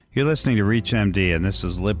You're listening to ReachMD, and this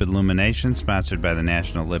is Lipid Illumination, sponsored by the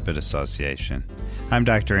National Lipid Association. I'm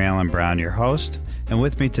Dr. Alan Brown, your host, and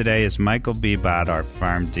with me today is Michael B. Bottorff,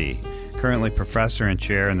 PharmD, currently professor and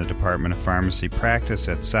chair in the Department of Pharmacy Practice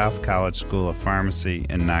at South College School of Pharmacy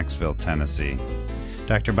in Knoxville, Tennessee.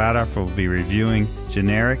 Dr. Bottorff will be reviewing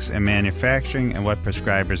generics and manufacturing and what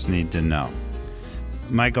prescribers need to know.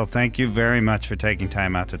 Michael, thank you very much for taking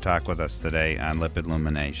time out to talk with us today on Lipid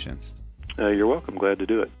Illuminations. You're welcome. Glad to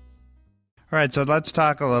do it. All right, so let's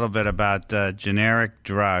talk a little bit about generic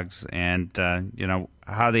drugs and,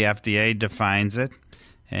 how the FDA defines it,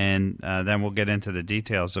 and then we'll get into the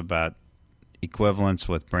details about equivalence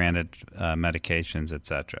with branded medications,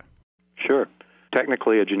 etc. Sure.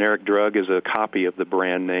 Technically, a generic drug is a copy of the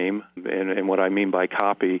brand name, and what I mean by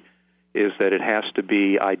copy is that it has to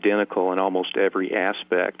be identical in almost every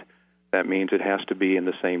aspect. That means it has to be in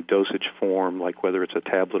the same dosage form, like whether it's a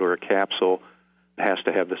tablet or a capsule. It has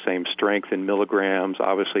to have the same strength in milligrams,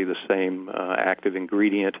 obviously the same active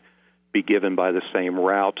ingredient, be given by the same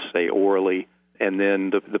route, say orally. And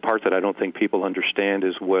then the part that I don't think people understand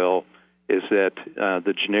as well is that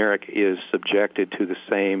the generic is subjected to the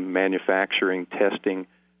same manufacturing, testing,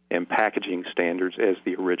 and packaging standards as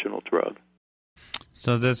the original drug.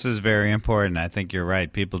 So this is very important. I think you're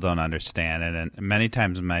right. People don't understand it. And many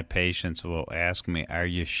times my patients will ask me, are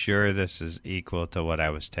you sure this is equal to what I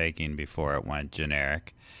was taking before it went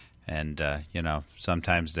generic? And,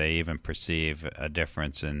 sometimes they even perceive a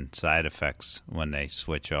difference in side effects when they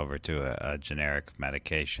switch over to a generic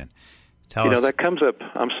medication. That comes up,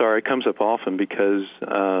 it comes up often because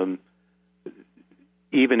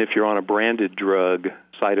even if you're on a branded drug,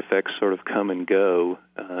 side effects sort of come and go,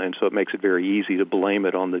 and so it makes it very easy to blame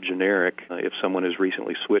it on the generic if someone has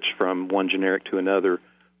recently switched from one generic to another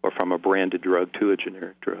or from a branded drug to a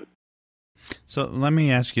generic drug. So let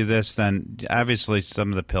me ask you this then. Obviously,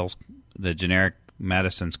 some of the pills, the generic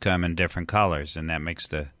medicines come in different colors, and that makes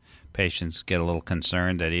the patients get a little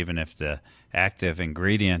concerned that even if the active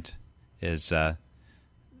ingredient is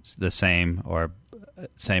the same or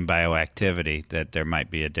same bioactivity, that there might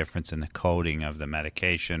be a difference in the coating of the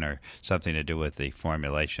medication or something to do with the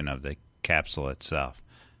formulation of the capsule itself.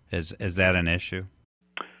 Is that an issue?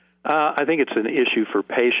 I think it's an issue for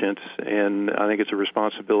patients, and I think it's a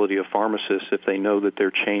responsibility of pharmacists if they know that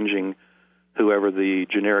they're changing whoever the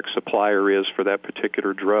generic supplier is for that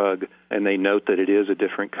particular drug, and they note that it is a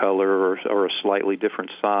different color or a slightly different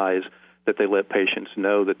size, that they let patients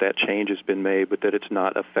know that that change has been made, but that it's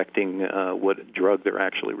not affecting what drug they're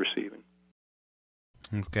actually receiving.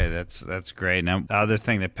 Okay, that's great. Now, the other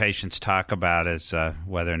thing that patients talk about is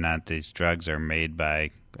whether or not these drugs are made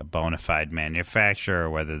by a bona fide manufacturer or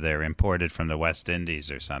whether they're imported from the West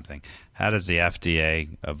Indies or something. How does the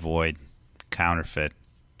FDA avoid counterfeit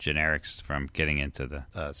generics from getting into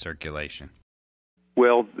the circulation?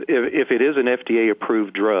 Well, if it is an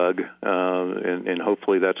FDA-approved drug, and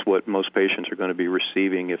hopefully that's what most patients are going to be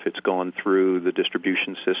receiving if it's gone through the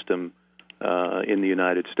distribution system in the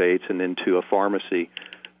United States and into a pharmacy,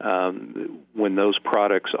 when those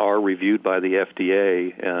products are reviewed by the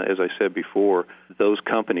FDA, as I said before, those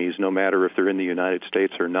companies, no matter if they're in the United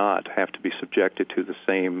States or not, have to be subjected to the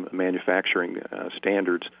same manufacturing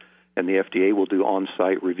standards, and the FDA will do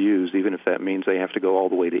on-site reviews, even if that means they have to go all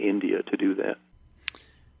the way to India to do that.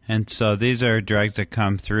 And so these are drugs that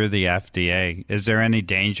come through the FDA. Is there any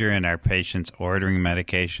danger in our patients ordering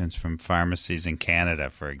medications from pharmacies in Canada,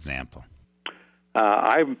 for example?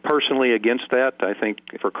 I'm personally against that. I think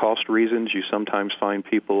for cost reasons, you sometimes find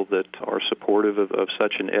people that are supportive of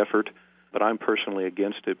such an effort, but I'm personally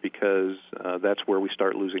against it because that's where we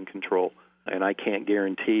start losing control. And I can't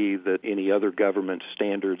guarantee that any other government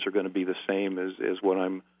standards are going to be the same as what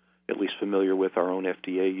I'm at least familiar with our own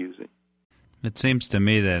FDA using. It seems to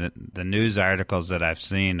me that the news articles that I've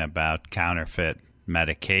seen about counterfeit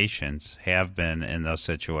medications have been in those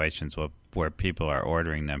situations where people are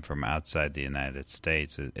ordering them from outside the United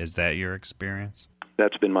States. Is that your experience?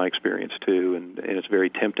 That's been my experience, too, and it's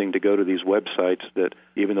very tempting to go to these websites that,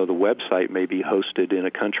 even though the website may be hosted in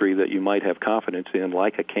a country that you might have confidence in,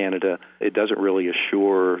 like a Canada, it doesn't really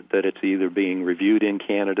assure that it's either being reviewed in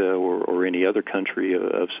Canada or any other country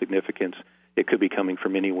of significance. It could be coming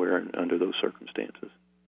from anywhere under those circumstances.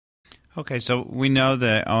 Okay, so we know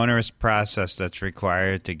the onerous process that's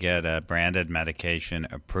required to get a branded medication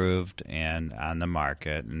approved and on the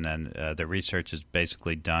market, and then the research is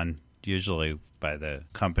basically done usually by the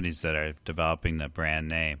companies that are developing the brand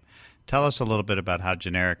name. Tell us a little bit about how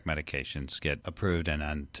generic medications get approved and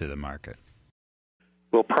onto the market.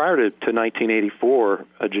 Well, prior to 1984,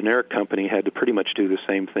 a generic company had to pretty much do the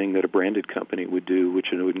same thing that a branded company would do, which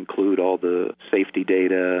would include all the safety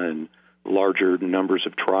data and larger numbers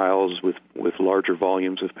of trials with larger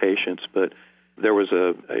volumes of patients. But there was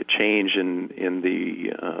a change in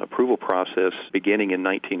the approval process beginning in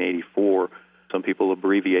 1984. Some people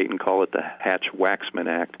abbreviate and call it the Hatch-Waxman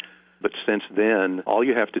Act. But since then, all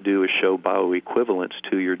you have to do is show bioequivalence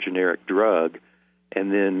to your generic drug,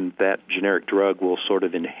 and then that generic drug will sort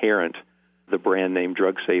of inherit the brand name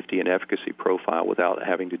drug safety and efficacy profile without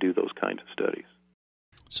having to do those kinds of studies.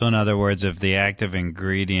 So in other words, if the active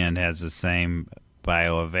ingredient has the same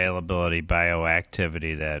bioavailability,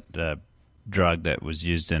 bioactivity that drug that was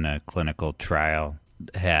used in a clinical trial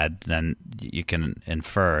had, then you can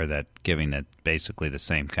infer that giving it basically the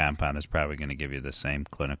same compound is probably going to give you the same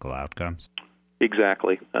clinical outcomes?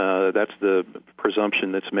 Exactly. That's the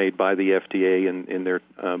presumption that's made by the FDA in their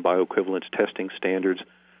bioequivalence testing standards.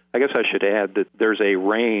 I guess I should add that there's a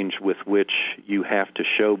range with which you have to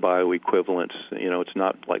show bioequivalence. It's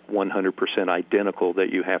not like 100% identical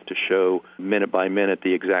that you have to show minute by minute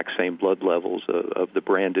the exact same blood levels of the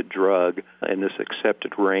branded drug, and this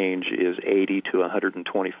accepted range is 80 to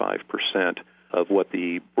 125% of what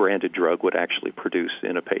the branded drug would actually produce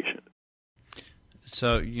in a patient.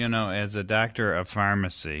 So, as a doctor of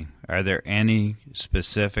pharmacy, are there any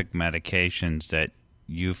specific medications that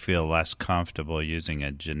you feel less comfortable using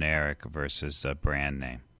a generic versus a brand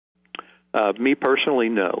name? Me personally,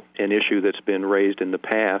 no. An issue that's been raised in the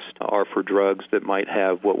past are for drugs that might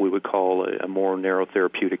have what we would call a more narrow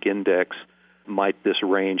therapeutic index. Might this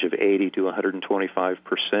range of 80 to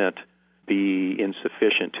 125% be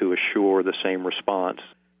insufficient to assure the same response?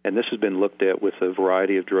 And this has been looked at with a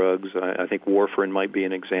variety of drugs. I think warfarin might be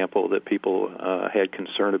an example that people had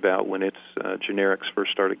concern about when its generics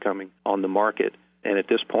first started coming on the market. And at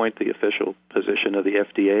this point, the official position of the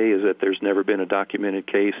FDA is that there's never been a documented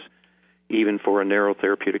case, even for a narrow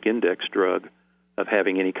therapeutic index drug, of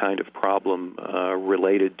having any kind of problem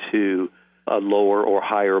related to a lower or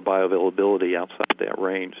higher bioavailability outside that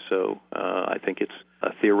range. So I think it's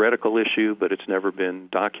a theoretical issue, but it's never been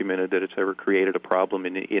documented that it's ever created a problem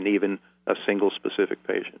in even a single specific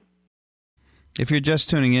patient. If you're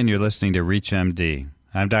just tuning in, you're listening to ReachMD.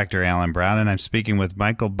 I'm Dr. Alan Brown, and I'm speaking with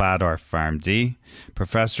Michael Bodorf, PharmD,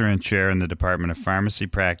 professor and chair in the Department of Pharmacy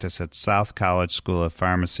Practice at South College School of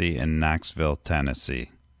Pharmacy in Knoxville, Tennessee.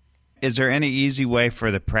 Is there any easy way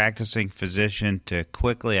for the practicing physician to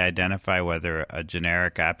quickly identify whether a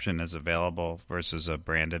generic option is available versus a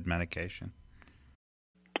branded medication?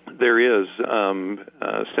 There is.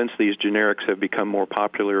 Since these generics have become more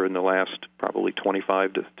popular in the last probably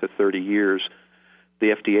 25 to 30 years, the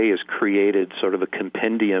FDA has created sort of a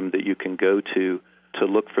compendium that you can go to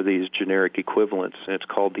look for these generic equivalents, and it's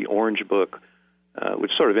called the Orange Book. Which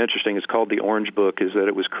is sort of interesting. It's called the Orange Book is that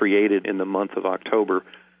it was created in the month of October,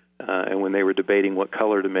 and when they were debating what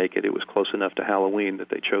color to make it, it was close enough to Halloween that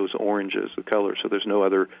they chose orange as the color, so there's no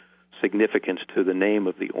other significance to the name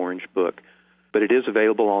of the Orange Book. But it is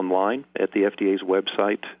available online at the FDA's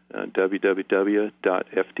website, www.fda.gov,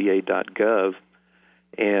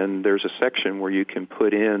 and there's a section where you can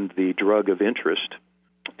put in the drug of interest,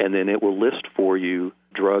 and then it will list for you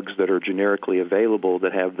drugs that are generically available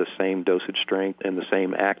that have the same dosage strength and the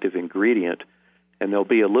same active ingredient. And there'll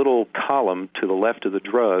be a little column to the left of the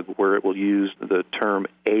drug where it will use the term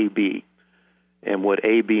AB. And what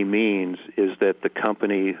AB means is that the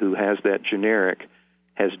company who has that generic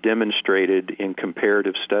has demonstrated in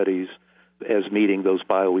comparative studies as meeting those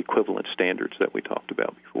bioequivalent standards that we talked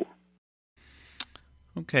about before.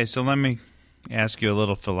 Okay, so let me ask you a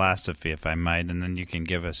little philosophy, if I might, and then you can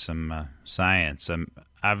give us some science.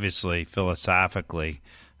 Obviously, philosophically,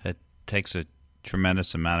 it takes a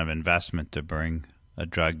tremendous amount of investment to bring a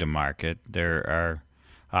drug to market. There are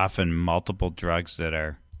often multiple drugs that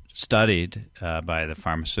are studied by the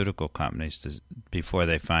pharmaceutical companies before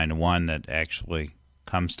they find one that actually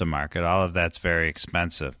comes to market. All of that's very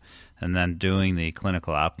expensive. And then doing the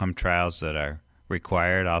clinical outcome trials that are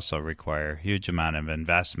required also require a huge amount of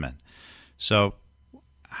investment. So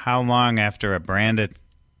how long after a branded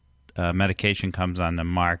medication comes on the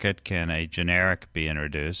market can a generic be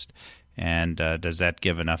introduced? And does that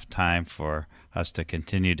give enough time for us to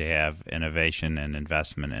continue to have innovation and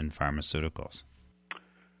investment in pharmaceuticals?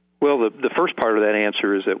 Well, the first part of that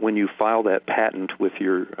answer is that when you file that patent with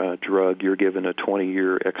your drug, you're given a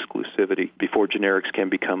 20-year exclusivity before generics can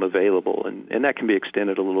become available. And that can be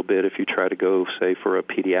extended a little bit if you try to go, say, for a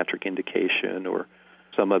pediatric indication or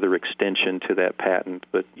some other extension to that patent,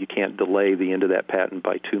 but you can't delay the end of that patent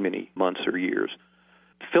by too many months or years.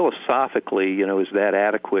 philosophically, is that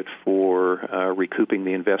adequate for recouping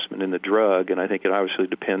the investment in the drug? And I think it obviously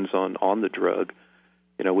depends on the drug.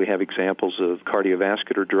 We have examples of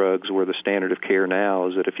cardiovascular drugs where the standard of care now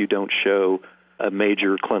is that if you don't show a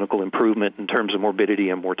major clinical improvement in terms of morbidity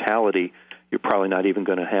and mortality, you're probably not even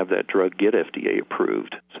going to have that drug get FDA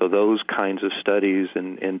approved. So those kinds of studies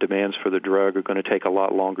and demands for the drug are going to take a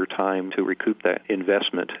lot longer time to recoup that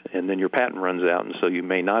investment, and then your patent runs out, and so you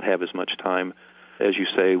may not have as much time as you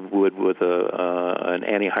say would with an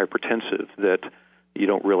antihypertensive that you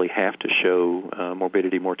don't really have to show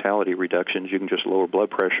morbidity, mortality reductions. You can just lower blood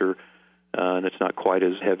pressure, and it's not quite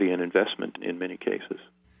as heavy an investment in many cases.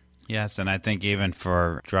 Yes, and I think even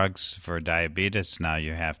for drugs for diabetes now,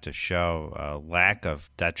 you have to show a lack of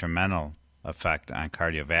detrimental effect on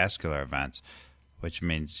cardiovascular events, which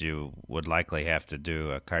means you would likely have to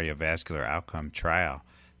do a cardiovascular outcome trial.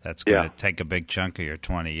 That's going to take a big chunk of your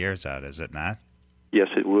 20 years out, is it not? Yes,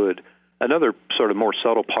 it would. Another sort of more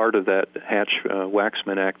subtle part of that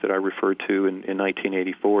Hatch-Waxman Act that I referred to in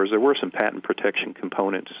 1984 is there were some patent protection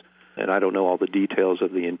components, and I don't know all the details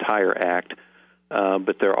of the entire act,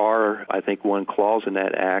 but there are, I think, one clause in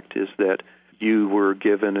that act is that you were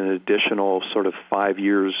given an additional sort of 5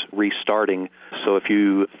 years restarting. So if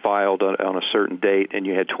you filed on a certain date and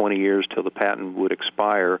you had 20 years till the patent would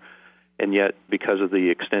expire, and yet because of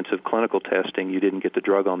the extensive clinical testing, you didn't get the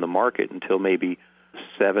drug on the market until maybe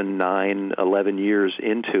 7, 9, 11 years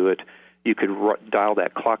into it, you could dial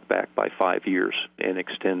that clock back by 5 years and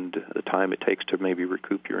extend the time it takes to maybe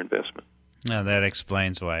recoup your investment. Now, that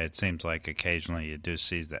explains why it seems like occasionally you do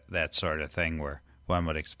see that sort of thing where one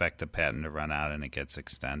would expect the patent to run out and it gets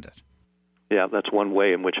extended. Yeah, that's one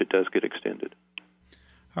way in which it does get extended.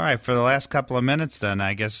 All right, for the last couple of minutes then,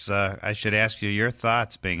 I guess I should ask you your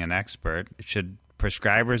thoughts, being an expert. Should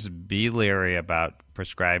prescribers be leery about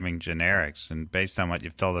prescribing generics? And based on what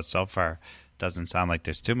you've told us so far, it doesn't sound like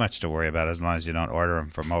there's too much to worry about as long as you don't order them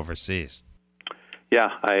from overseas. Yeah,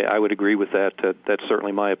 I would agree with that. That's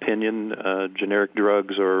certainly my opinion. Generic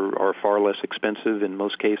drugs are far less expensive in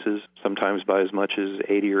most cases, sometimes by as much as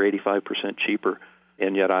 80 or 85% cheaper.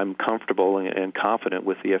 And yet I'm comfortable and confident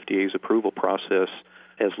with the FDA's approval process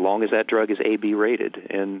as long as that drug is AB rated.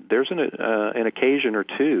 And there's an occasion or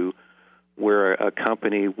two where a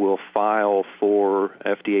company will file for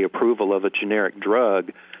FDA approval of a generic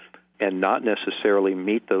drug and not necessarily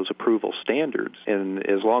meet those approval standards. And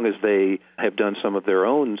as long as they have done some of their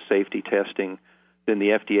own safety testing, then the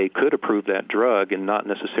FDA could approve that drug and not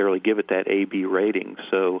necessarily give it that AB rating.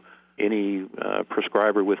 So any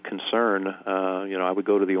prescriber with concern, I would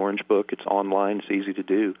go to the Orange Book. It's online. It's easy to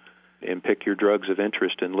do. And pick your drugs of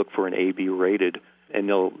interest and look for an AB rated. And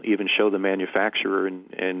they'll even show the manufacturer,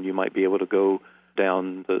 and you might be able to go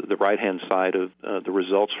down the right-hand side of the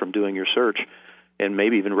results from doing your search and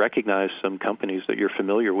maybe even recognize some companies that you're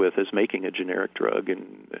familiar with as making a generic drug,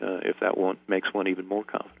 and if that makes one even more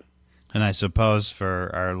confident. And I suppose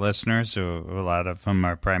for our listeners, who a lot of them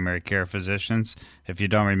are primary care physicians, if you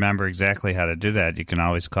don't remember exactly how to do that, you can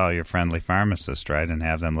always call your friendly pharmacist, right, and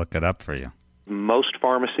have them look it up for you. Most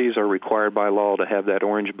pharmacies are required by law to have that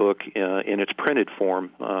Orange Book in its printed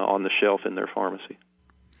form on the shelf in their pharmacy.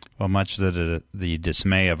 Well, much to the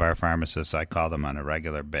dismay of our pharmacists, I call them on a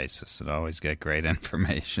regular basis and always get great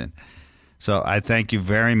information. So I thank you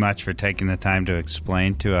very much for taking the time to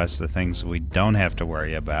explain to us the things we don't have to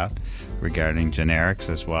worry about regarding generics,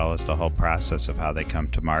 as well as the whole process of how they come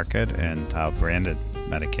to market and how branded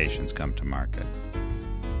medications come to market.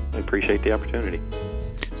 I appreciate the opportunity.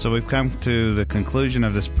 So we've come to the conclusion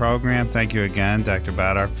of this program. Thank you again, Dr.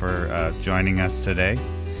 Badar, for joining us today.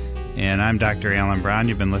 And I'm Dr. Alan Brown.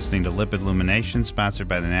 You've been listening to Lipid Lumination, sponsored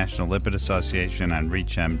by the National Lipid Association on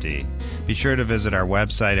ReachMD. Be sure to visit our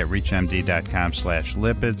website at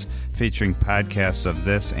reachmd.com/lipids, featuring podcasts of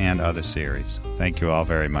this and other series. Thank you all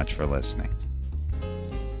very much for listening.